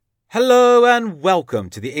Hello and welcome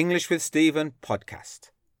to the English with Stephen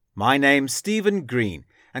podcast. My name's Stephen Green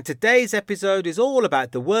and today's episode is all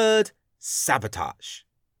about the word sabotage.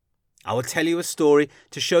 I will tell you a story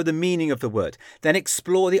to show the meaning of the word, then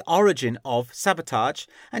explore the origin of sabotage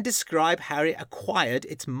and describe how it acquired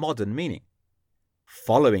its modern meaning.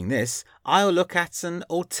 Following this, I'll look at an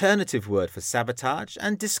alternative word for sabotage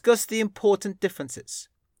and discuss the important differences.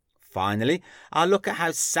 Finally, I'll look at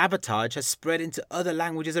how sabotage has spread into other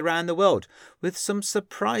languages around the world, with some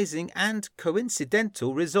surprising and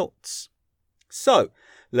coincidental results. So,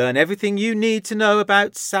 learn everything you need to know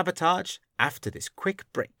about sabotage after this quick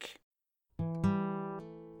break.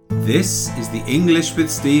 This is the English with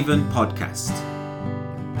Stephen podcast.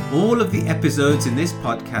 All of the episodes in this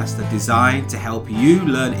podcast are designed to help you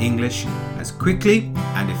learn English as quickly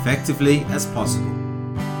and effectively as possible.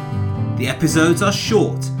 The episodes are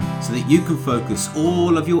short, so that you can focus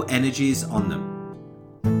all of your energies on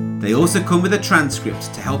them. They also come with a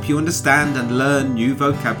transcript to help you understand and learn new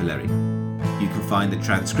vocabulary. You can find the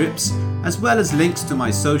transcripts as well as links to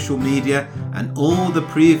my social media and all the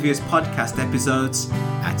previous podcast episodes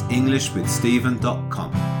at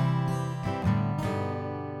englishwithstephen.com.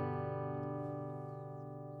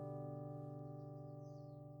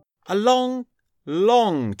 A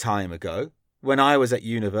long time ago, when I was at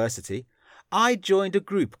university, I joined a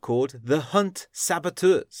group called the Hunt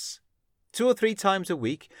Saboteurs. 2 or 3 times a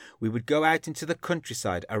week, we would go out into the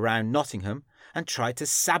countryside around Nottingham and try to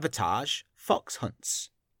sabotage fox hunts.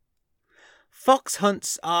 Fox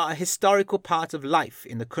hunts are a historical part of life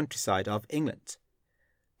in the countryside of England.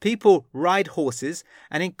 People ride horses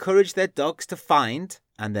and encourage their dogs to find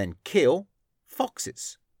and then kill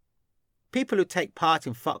foxes. People who take part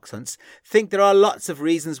in fox hunts think there are lots of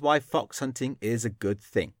reasons why fox hunting is a good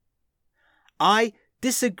thing. I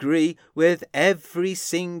disagree with every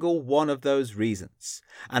single one of those reasons,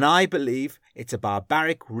 and I believe it's a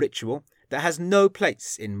barbaric ritual that has no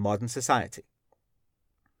place in modern society.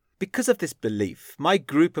 Because of this belief, my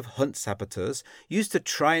group of hunt saboteurs used to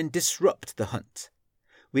try and disrupt the hunt.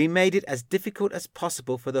 We made it as difficult as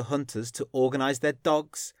possible for the hunters to organise their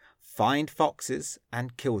dogs, find foxes,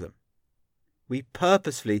 and kill them. We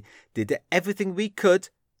purposefully did everything we could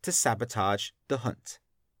to sabotage the hunt.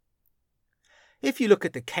 If you look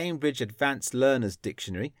at the Cambridge Advanced Learners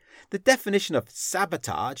Dictionary, the definition of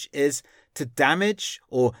sabotage is to damage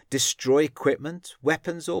or destroy equipment,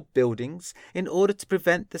 weapons or buildings in order to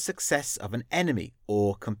prevent the success of an enemy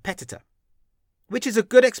or competitor, which is a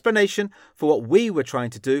good explanation for what we were trying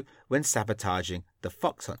to do when sabotaging the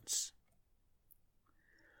fox hunts.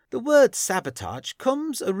 The word sabotage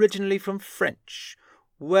comes originally from French,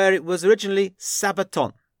 where it was originally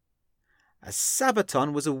sabaton. A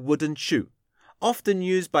sabaton was a wooden shoe, often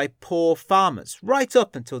used by poor farmers right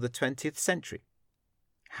up until the 20th century.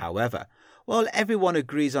 However, while everyone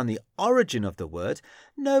agrees on the origin of the word,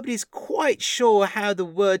 nobody's quite sure how the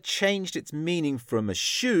word changed its meaning from a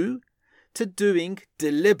shoe to doing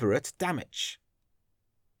deliberate damage.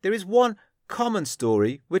 There is one common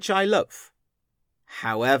story which I love.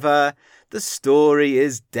 However, the story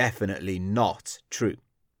is definitely not true.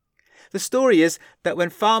 The story is that when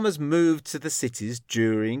farmers moved to the cities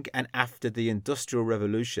during and after the Industrial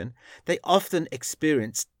Revolution, they often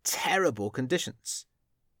experienced terrible conditions.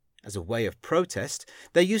 As a way of protest,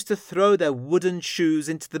 they used to throw their wooden shoes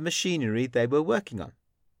into the machinery they were working on.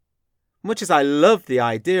 Much as I love the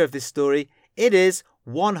idea of this story, it is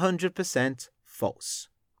 100% false.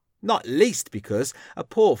 Not least because a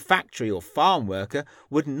poor factory or farm worker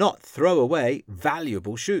would not throw away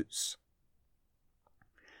valuable shoes.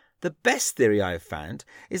 The best theory I have found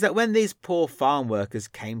is that when these poor farm workers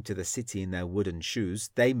came to the city in their wooden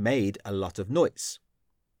shoes, they made a lot of noise.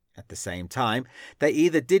 At the same time, they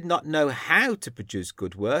either did not know how to produce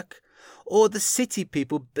good work, or the city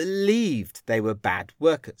people believed they were bad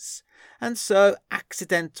workers, and so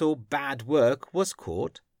accidental bad work was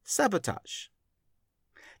called sabotage.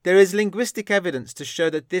 There is linguistic evidence to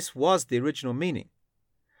show that this was the original meaning.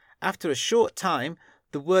 After a short time,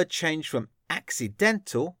 the word changed from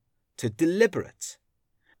accidental to deliberate,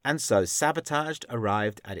 and so sabotaged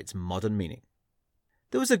arrived at its modern meaning.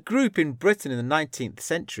 There was a group in Britain in the 19th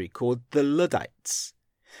century called the Luddites.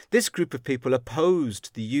 This group of people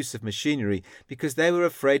opposed the use of machinery because they were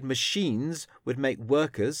afraid machines would make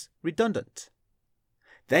workers redundant.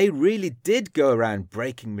 They really did go around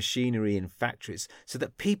breaking machinery in factories so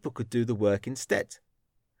that people could do the work instead.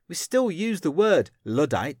 We still use the word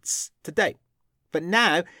Luddites today, but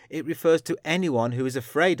now it refers to anyone who is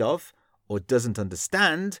afraid of or doesn't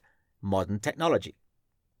understand modern technology.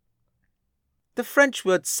 The French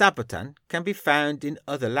word sabotin can be found in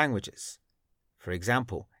other languages. For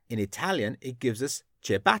example, in Italian it gives us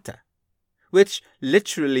ciabatta, which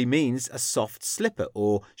literally means a soft slipper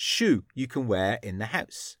or shoe you can wear in the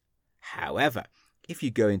house. However, if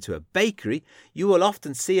you go into a bakery, you will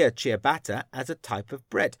often see a ciabatta as a type of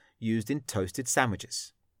bread used in toasted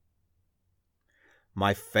sandwiches.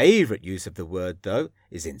 My favourite use of the word, though,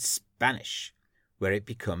 is in Spanish, where it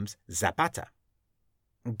becomes zapata.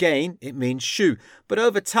 Again, it means shoe, but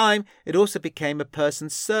over time it also became a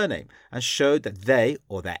person's surname and showed that they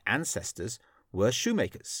or their ancestors were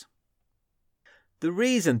shoemakers. The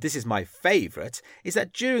reason this is my favourite is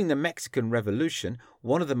that during the Mexican Revolution,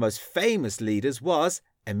 one of the most famous leaders was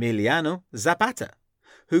Emiliano Zapata,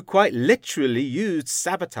 who quite literally used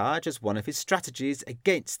sabotage as one of his strategies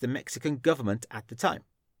against the Mexican government at the time.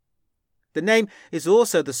 The name is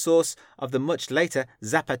also the source of the much later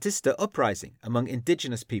Zapatista uprising among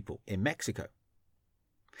indigenous people in Mexico.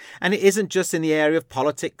 And it isn't just in the area of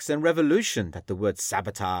politics and revolution that the word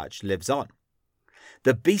sabotage lives on.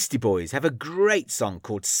 The Beastie Boys have a great song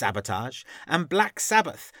called Sabotage, and Black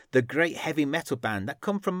Sabbath, the great heavy metal band that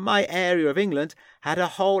come from my area of England, had a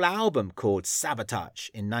whole album called Sabotage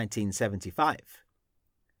in 1975.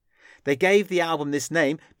 They gave the album this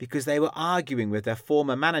name because they were arguing with their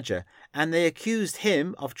former manager and they accused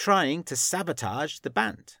him of trying to sabotage the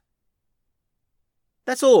band.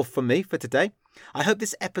 That's all from me for today. I hope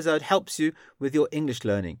this episode helps you with your English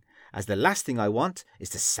learning, as the last thing I want is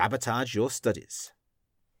to sabotage your studies.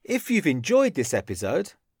 If you've enjoyed this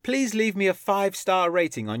episode, please leave me a 5-star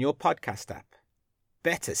rating on your podcast app.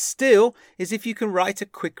 Better still is if you can write a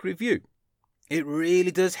quick review. It really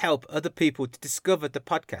does help other people to discover the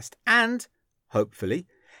podcast and, hopefully,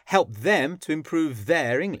 help them to improve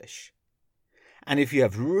their English. And if you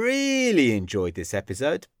have really enjoyed this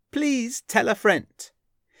episode, please tell a friend.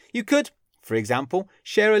 You could, for example,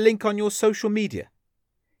 share a link on your social media.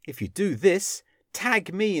 If you do this,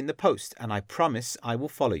 tag me in the post and I promise I will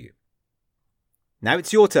follow you. Now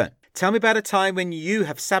it's your turn. Tell me about a time when you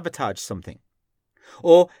have sabotaged something.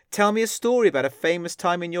 Or tell me a story about a famous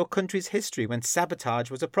time in your country's history when sabotage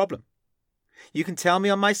was a problem. You can tell me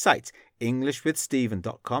on my site,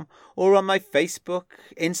 englishwithstephen.com, or on my Facebook,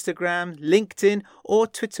 Instagram, LinkedIn, or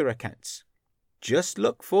Twitter accounts. Just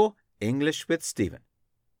look for English with Stephen.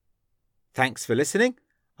 Thanks for listening.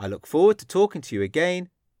 I look forward to talking to you again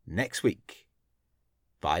next week.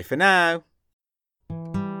 Bye for now.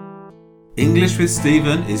 English with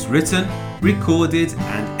Stephen is written, recorded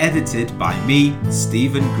and edited by me,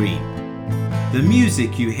 Stephen Green. The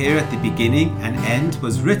music you hear at the beginning and end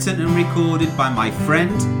was written and recorded by my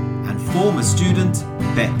friend and former student,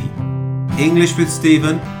 Bepi. English with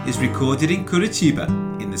Stephen is recorded in Curitiba,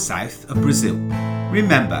 in the south of Brazil.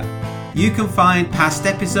 Remember, you can find past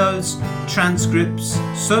episodes, transcripts,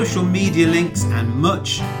 social media links and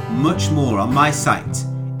much, much more on my site,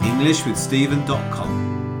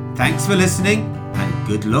 englishwithstephen.com. Thanks for listening and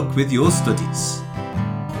good luck with your studies.